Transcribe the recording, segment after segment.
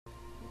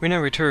We now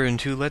return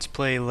to Let's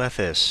Play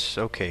Lethis.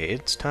 Okay,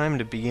 it's time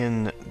to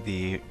begin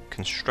the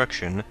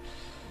construction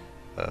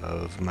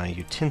of my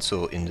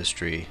utensil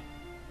industry.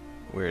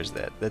 Where is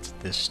that? That's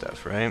this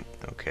stuff, right?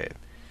 Okay.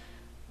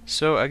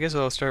 So I guess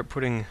I'll start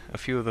putting a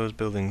few of those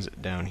buildings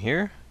down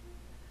here.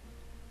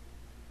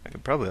 I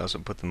could probably also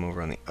put them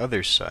over on the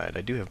other side.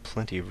 I do have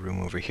plenty of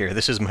room over here.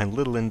 This is my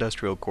little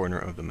industrial corner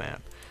of the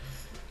map.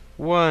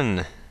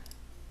 One.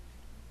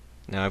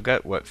 Now I've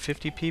got, what,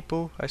 50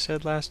 people, I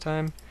said last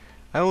time?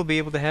 I will be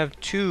able to have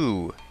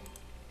two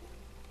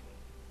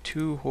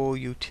whole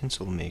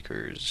utensil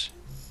makers.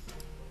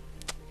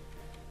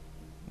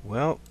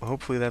 Well,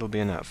 hopefully that'll be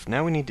enough.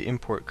 Now we need to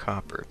import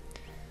copper.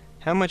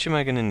 How much am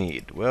I going to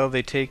need? Well,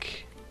 they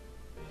take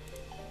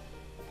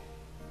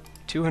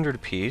 200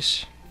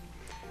 apiece,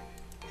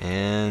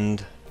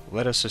 and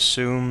let us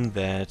assume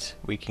that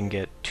we can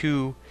get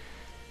 2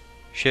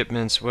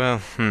 shipments.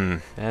 Well,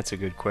 that's a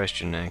good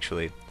question,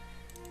 actually.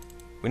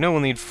 We know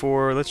we'll need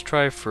 4. Let's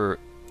try for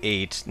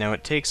 8. Now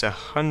it takes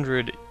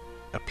 100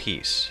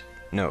 apiece.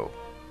 No,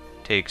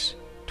 it takes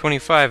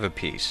 25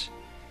 apiece.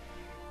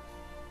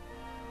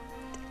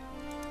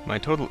 My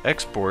total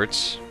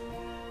exports...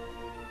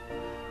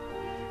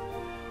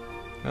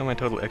 well, my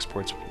total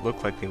exports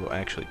look like they will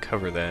actually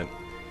cover that.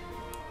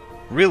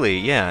 Really,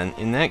 yeah,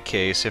 in that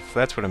case, if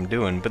that's what I'm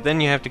doing. But then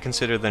you have to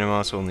consider that I'm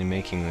also only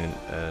making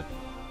a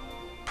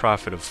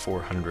profit of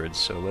 400,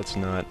 so let's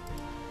not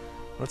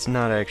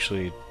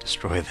actually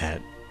destroy that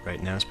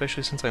right now,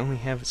 especially since I only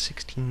have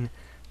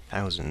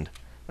 16,000.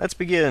 Let's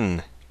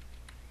begin!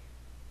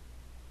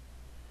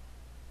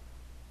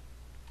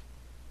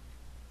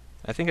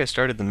 I think I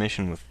started the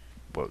mission with,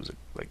 what was it,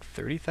 like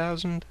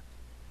 30,000?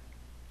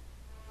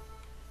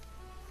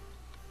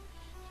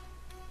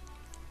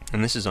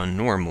 And this is on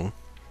normal.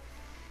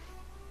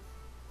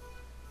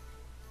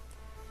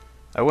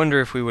 I wonder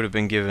if we would have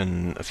been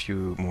given a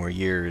few more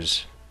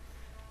years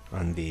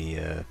on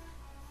the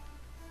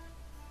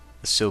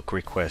silk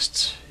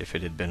requests if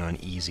it had been on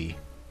easy.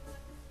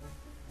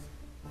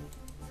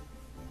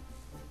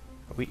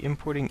 Are we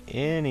importing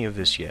any of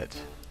this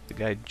yet? The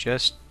guy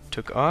just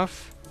took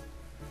off.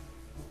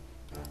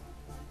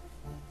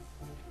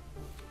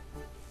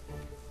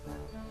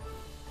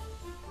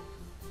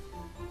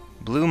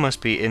 Blue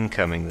must be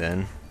incoming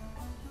then.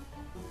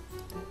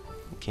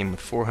 It came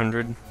with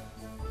 400.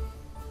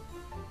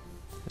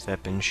 Has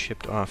that been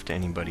shipped off to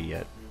anybody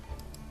yet?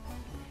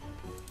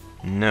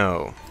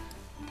 No.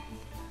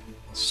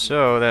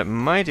 So that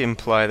might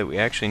imply that we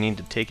actually need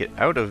to take it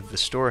out of the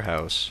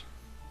storehouse.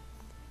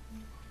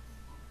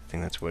 I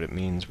think that's what it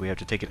means. We have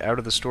to take it out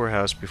of the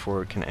storehouse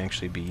before it can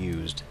actually be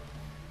used.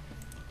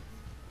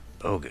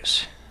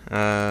 Bogus.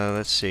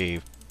 Let's see.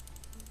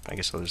 I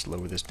guess I'll just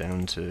lower this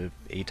down to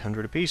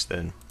 800 apiece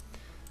then.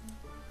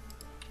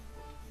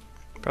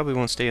 Probably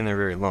won't stay in there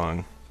very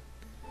long.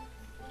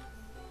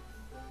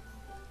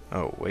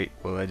 Oh, wait.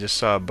 Well, I just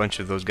saw a bunch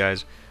of those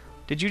guys.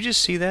 Did you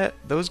just see that?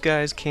 Those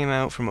guys came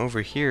out from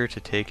over here to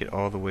take it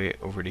all the way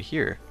over to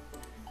here.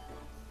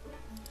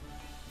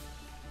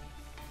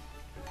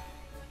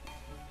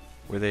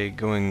 Were they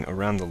going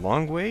around the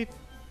long way?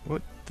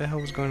 What the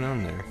hell was going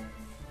on there?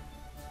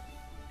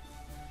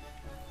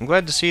 I'm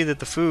glad to see that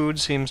the food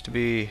seems to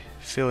be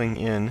filling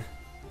in.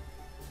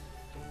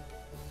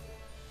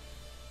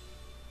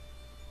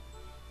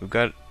 We've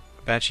got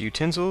a batch of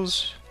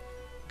utensils.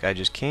 Guy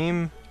just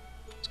came.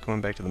 It's going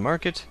back to the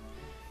market.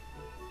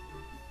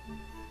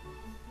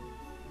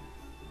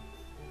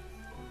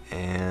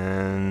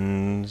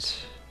 And...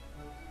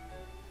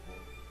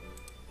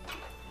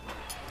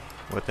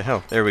 what the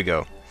hell? There we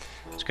go.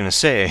 I was gonna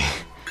say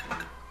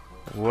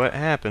what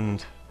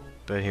happened,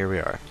 but here we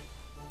are.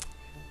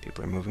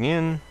 People are moving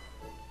in.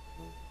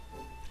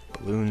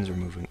 Balloons are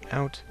moving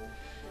out.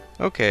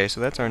 Okay,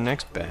 so that's our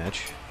next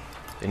batch.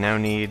 They now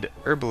need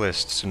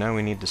herbalists, so now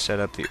we need to set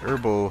up the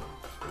herbal.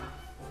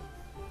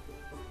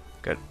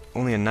 Got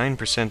only a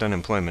 9%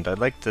 unemployment. I'd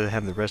like to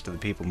have the rest of the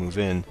people move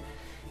in,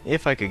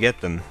 if I could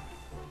get them.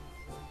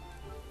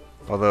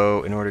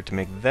 Although, in order to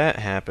make that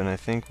happen, I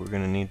think we're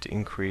going to need to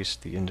increase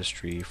the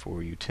industry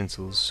for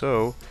utensils,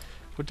 so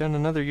put down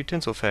another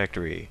utensil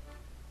factory.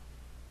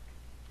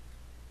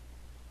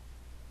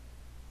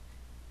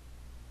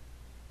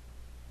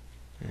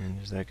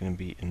 And is that going to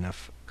be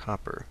enough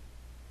copper?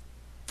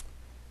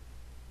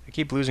 I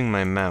keep losing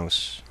my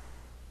mouse.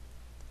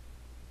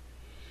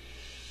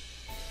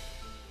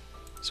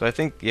 So I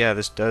think, yeah,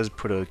 this does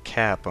put a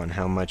cap on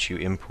how much you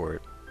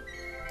import.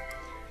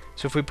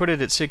 So if we put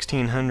it at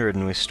 1600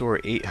 and we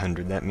store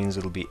 800, that means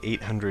it'll be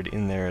 800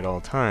 in there at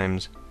all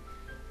times.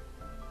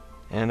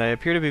 And I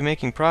appear to be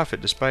making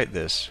profit despite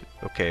this.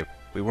 Okay,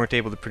 we weren't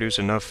able to produce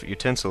enough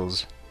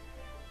utensils,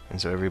 and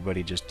so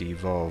everybody just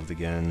devolved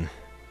again.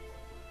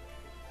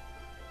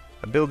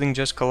 A building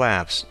just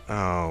collapsed.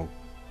 Oh,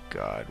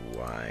 God,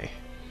 why?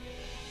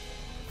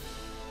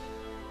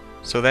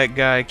 So that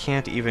guy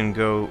can't even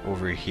go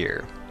over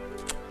here.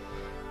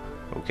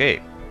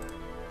 Okay.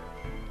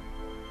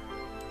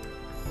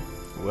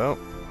 Well,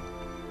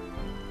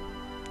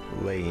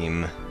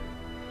 lame.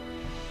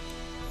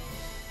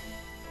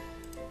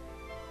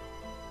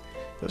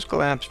 Those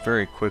collapse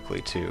very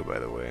quickly too, by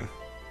the way.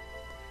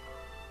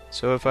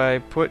 So if I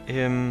put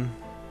him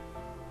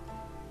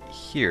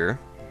here,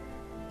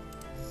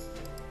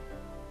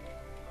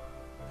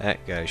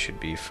 that guy should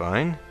be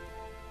fine.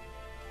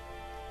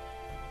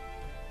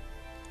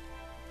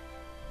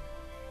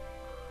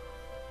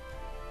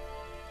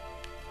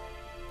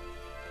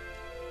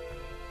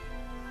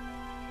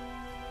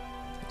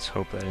 Let's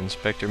hope that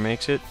inspector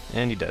makes it,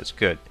 and he does.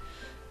 Good.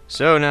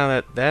 So now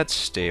that that's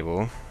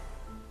stable,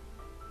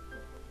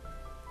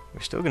 we're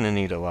still going to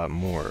need a lot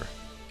more.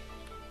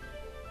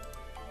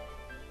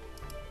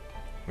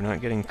 We're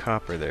not getting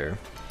copper there.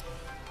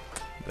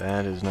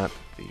 That is not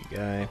the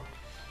guy.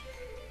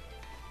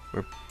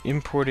 We're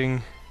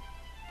importing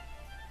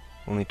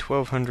only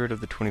 1,200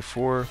 of the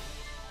 24.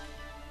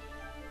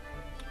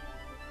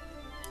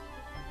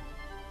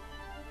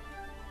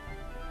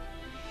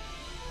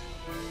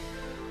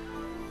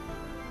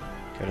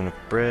 Got enough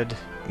bread.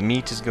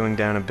 Meat is going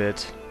down a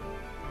bit.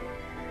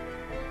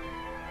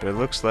 But it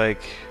looks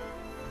like,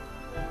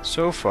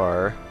 so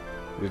far,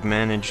 we've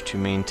managed to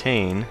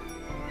maintain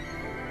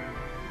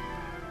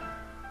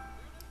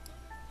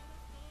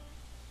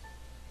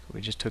we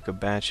just took a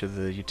batch of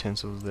the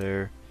utensils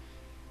there.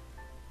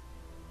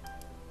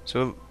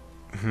 So,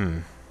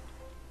 are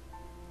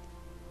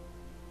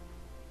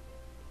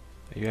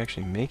you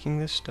actually making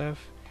this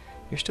stuff?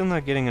 You're still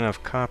not getting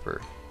enough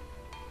copper.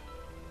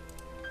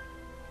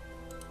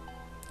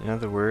 In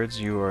other words,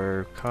 you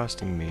are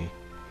costing me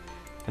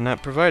and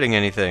not providing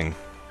anything.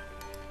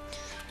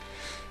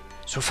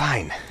 So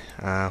fine.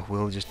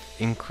 We'll just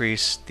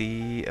increase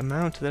the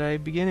amount that I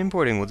begin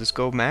importing. We'll just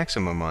go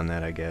maximum on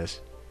that, I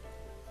guess.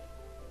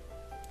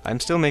 I'm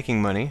still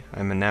making money.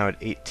 I'm now at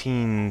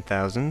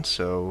 18,000,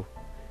 so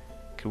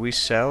could we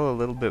sell a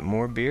little bit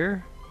more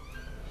beer?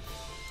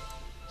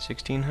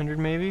 1,600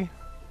 maybe?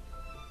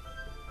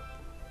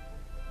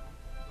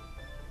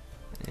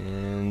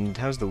 And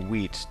how's the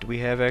wheat? Do we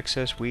have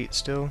excess wheat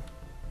still?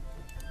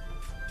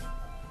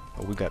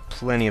 Oh, we got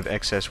plenty of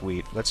excess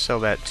wheat. Let's sell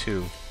that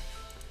too.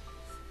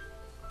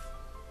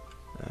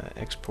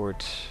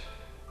 Export.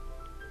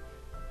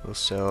 We'll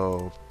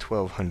sell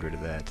 1,200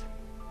 of that.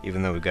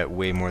 Even though we've got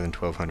way more than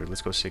 1,200.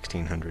 Let's go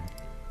 1,600.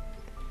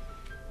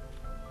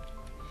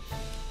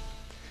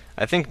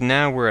 I think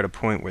now we're at a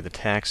point where the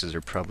taxes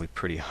are probably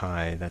pretty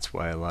high. That's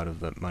why a lot of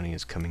the money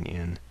is coming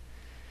in.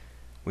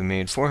 We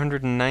made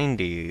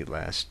 490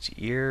 last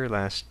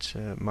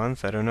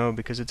month. I don't know,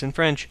 because it's in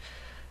French.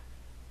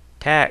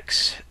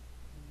 Tax.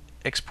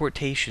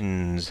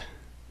 Exportations.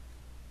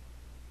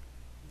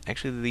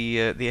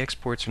 Actually, the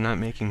exports are not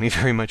making me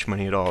very much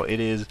money at all.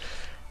 It is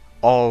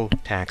all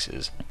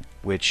taxes,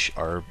 which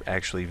are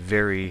actually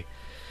very,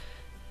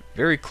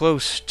 very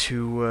close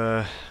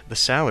to the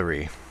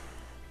salary.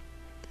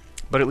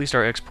 But at least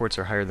our exports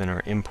are higher than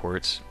our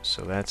imports,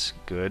 so that's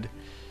good.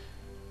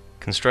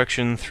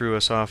 Construction threw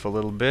us off a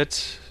little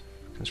bit.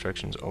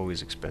 Construction's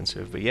always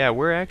expensive, but yeah,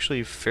 we're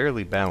actually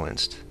fairly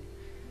balanced.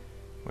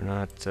 We're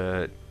not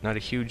a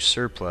huge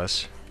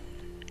surplus,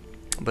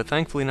 but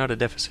thankfully not a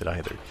deficit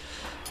either.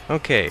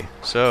 Okay,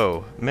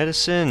 so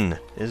medicine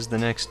is the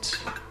next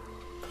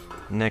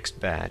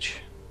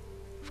batch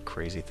of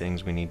crazy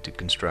things we need to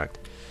construct.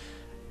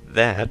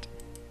 That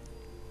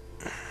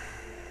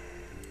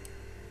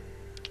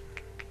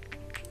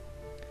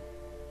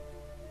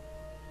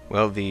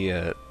well,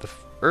 the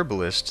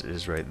herbalist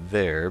is right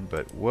there,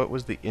 but what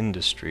was the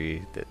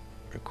industry that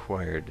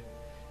required?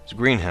 It's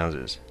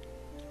greenhouses.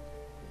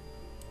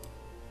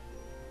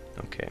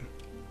 Okay.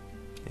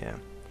 Yeah.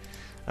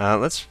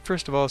 Let's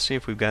first of all see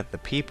if we've got the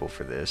people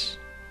for this.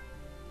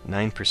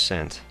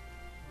 9%.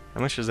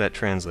 How much does that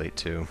translate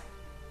to?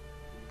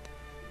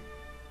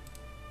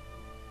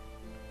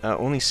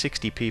 Only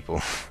 60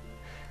 people.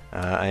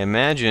 I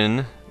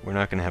imagine we're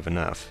not going to have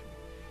enough.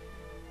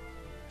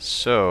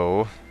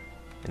 So,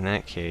 in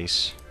that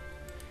case,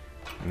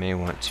 I may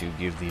want to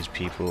give these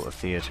people a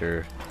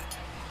theater,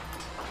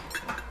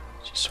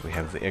 just so we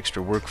have the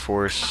extra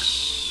workforce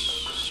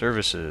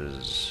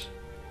services.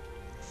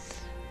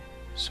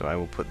 So I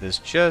will put this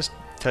just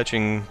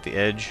touching the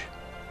edge,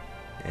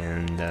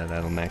 and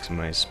that'll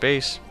maximize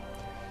space.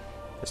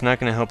 It's not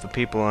going to help the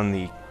people on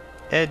the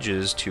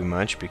edges too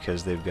much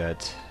because they've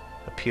got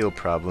appeal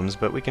problems,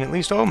 but we can at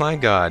least... Oh my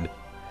god!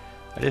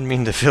 I didn't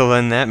mean to fill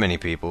in that many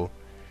people.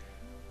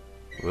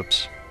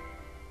 Whoops.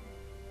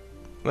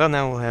 Well,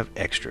 now we'll have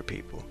extra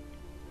people.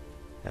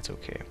 That's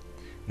okay.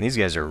 And these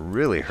guys are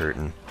really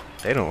hurting.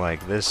 They don't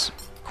like this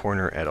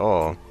corner at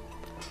all.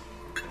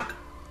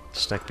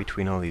 Stuck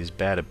between all these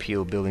bad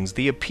appeal buildings.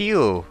 The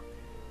appeal,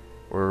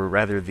 or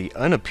rather the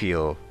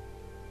unappeal,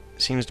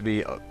 seems to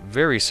be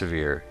very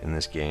severe in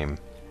this game.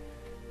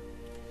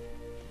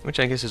 Which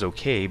I guess is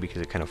okay,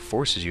 because it kind of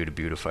forces you to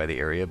beautify the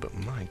area, but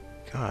my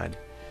god.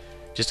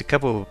 Just a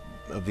couple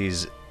of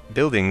these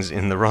buildings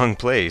in the wrong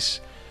place.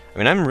 I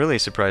mean, I'm really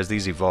surprised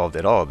these evolved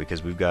at all,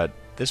 because we've got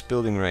this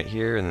building right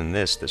here, and then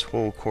this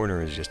whole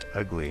corner is just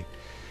ugly.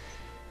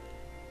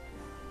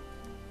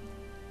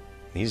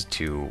 These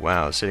two,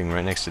 wow, sitting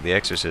right next to the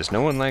Exorcist.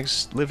 No one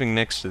likes living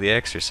next to the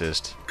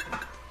Exorcist.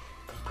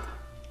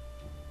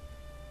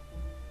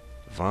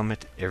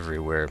 Vomit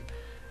everywhere.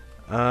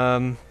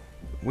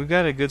 We've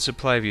got a good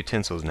supply of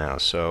utensils now,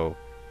 so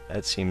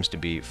that seems to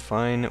be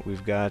fine.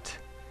 We've got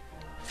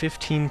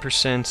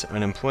 15%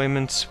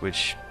 unemployment,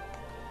 which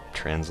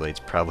translates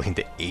probably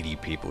into 80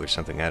 people or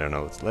something. I don't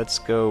know. Let's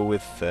go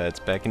with, it's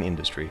back in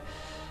industry.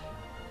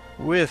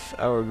 With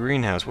our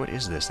greenhouse. What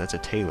is this? That's a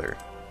tailor,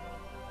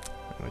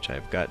 which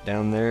I've got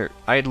down there,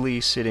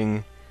 idly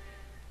sitting,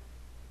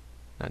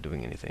 not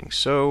doing anything.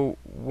 So,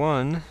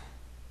 one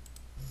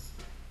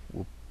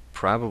will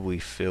probably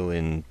fill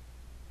in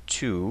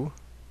 2.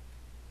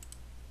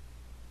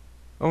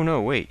 Oh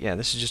no, wait, yeah,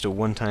 this is just a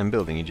one-time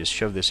building. You just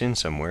shove this in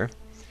somewhere.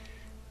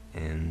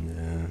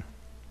 And,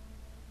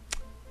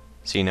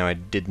 see, now I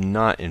did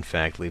not, in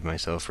fact, leave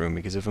myself room,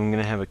 because if I'm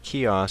going to have a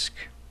kiosk...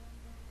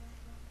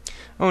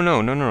 Oh,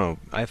 no.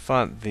 I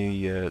thought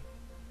the,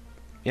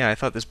 yeah, I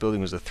thought this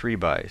building was a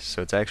 3x,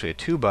 so it's actually a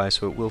 2x,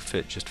 so it will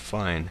fit just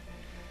fine.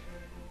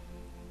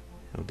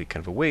 It'll be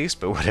kind of a waste,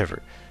 but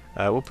whatever.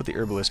 We'll put the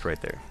herbalist right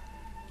there.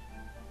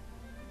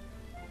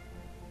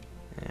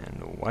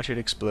 And watch it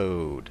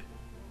explode.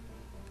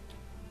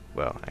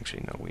 Well,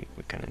 actually, no, we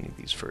kind of need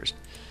these first.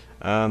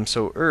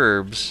 So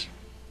herbs...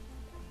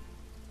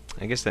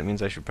 I guess that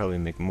means I should probably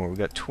make more. We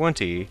got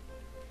 20.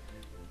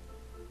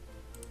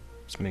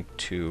 Let's make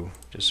 2,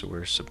 just so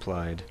we're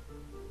supplied.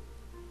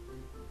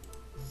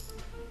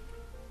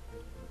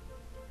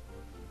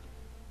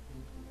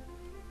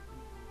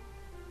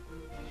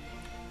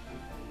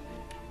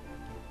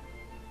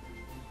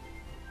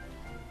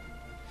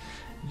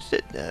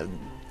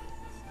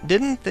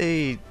 Didn't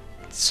they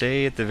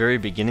say at the very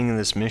beginning of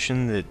this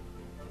mission that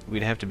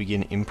we'd have to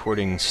begin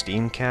importing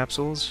steam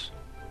capsules?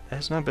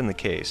 That's not been the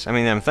case. I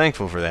mean, I'm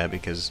thankful for that,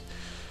 because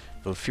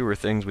the fewer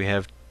things we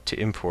have to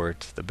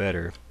import, the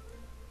better.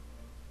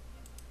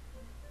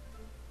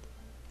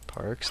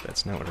 Parks,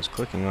 that's not what I was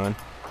clicking on.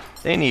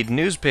 They need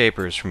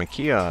newspapers from a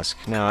kiosk.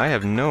 Now, I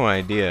have no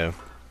idea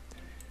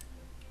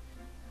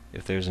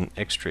if there's an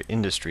extra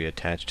industry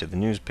attached to the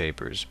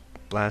newspapers.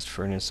 Blast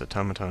furnace,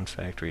 automaton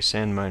factory,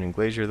 sand mine, and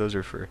glazier, those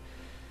are for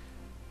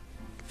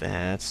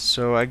that.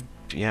 So I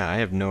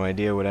have no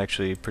idea what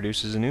actually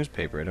produces a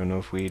newspaper. I don't know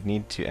if we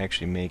need to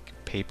actually make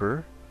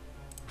paper,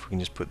 if we can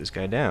just put this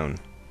guy down.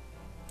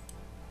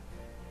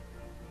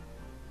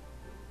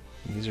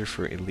 These are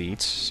for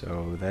elites,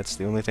 so that's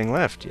the only thing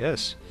left,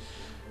 yes.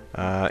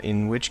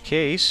 In which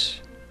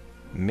case,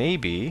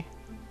 maybe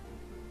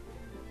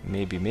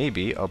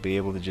I'll be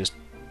able to just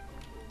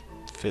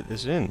fit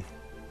this in.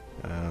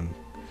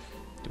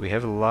 Do we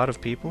have a lot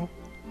of people?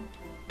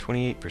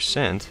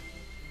 28%.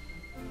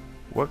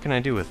 What can I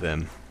do with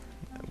them?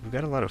 We've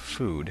got a lot of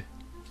food.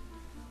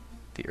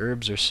 The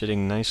herbs are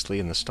sitting nicely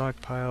in the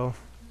stockpile.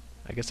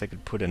 I guess I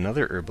could put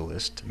another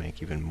herbalist to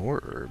make even more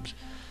herbs.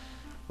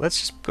 Let's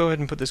just go ahead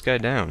and put this guy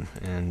down,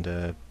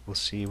 and we'll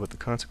see what the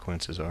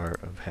consequences are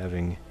of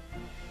having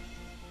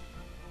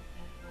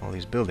all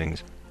these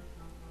buildings.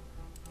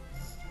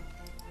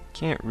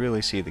 Can't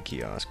really see the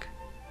kiosk.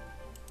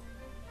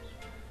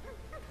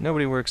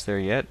 Nobody works there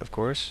yet, of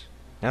course.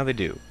 Now they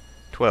do.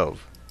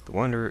 12. The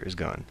Wanderer is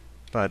gone.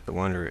 But the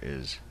Wanderer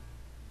is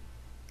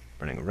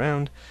running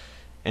around,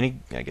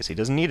 and I guess he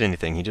doesn't need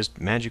anything. He just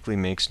magically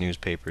makes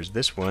newspapers.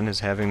 This one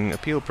is having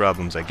appeal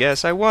problems, I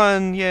guess. I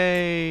won!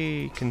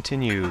 Yay!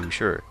 Continue.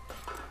 Sure.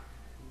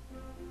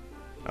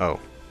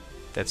 Oh.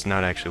 That's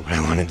not actually what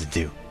I wanted to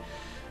do.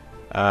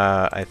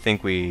 I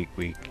think we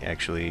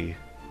actually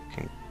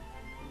can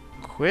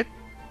quit?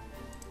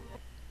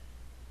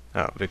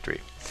 Oh,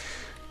 victory.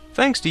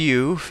 Thanks to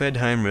you,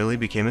 Fedheim really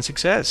became a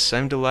success.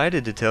 I'm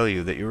delighted to tell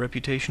you that your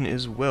reputation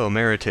is well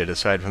merited,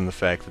 aside from the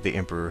fact that the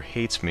Emperor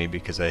hates me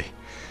because I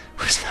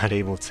was not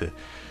able to...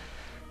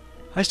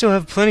 I still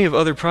have plenty of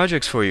other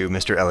projects for you,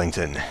 Mr.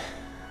 Ellington.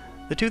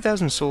 The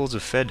 2,000 souls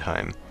of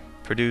Fedheim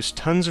produce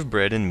tons of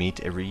bread and meat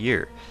every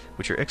year,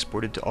 which are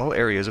exported to all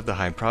areas of the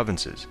High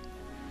Provinces.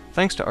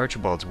 Thanks to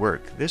Archibald's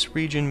work, this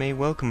region may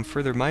welcome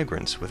further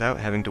migrants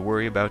without having to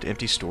worry about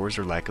empty stores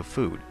or lack of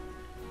food.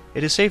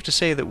 It is safe to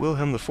say that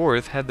Wilhelm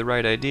IV had the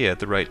right idea at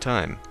the right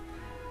time.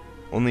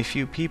 Only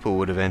few people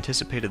would have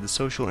anticipated the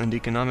social and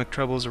economic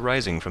troubles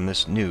arising from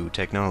this new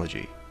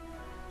technology.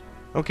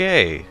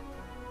 Okay,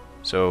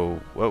 so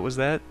what was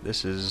that?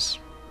 This is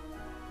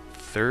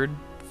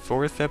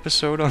fourth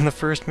episode on the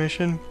first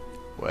mission?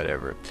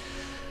 Whatever.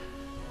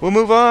 We'll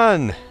move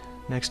on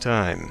next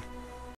time.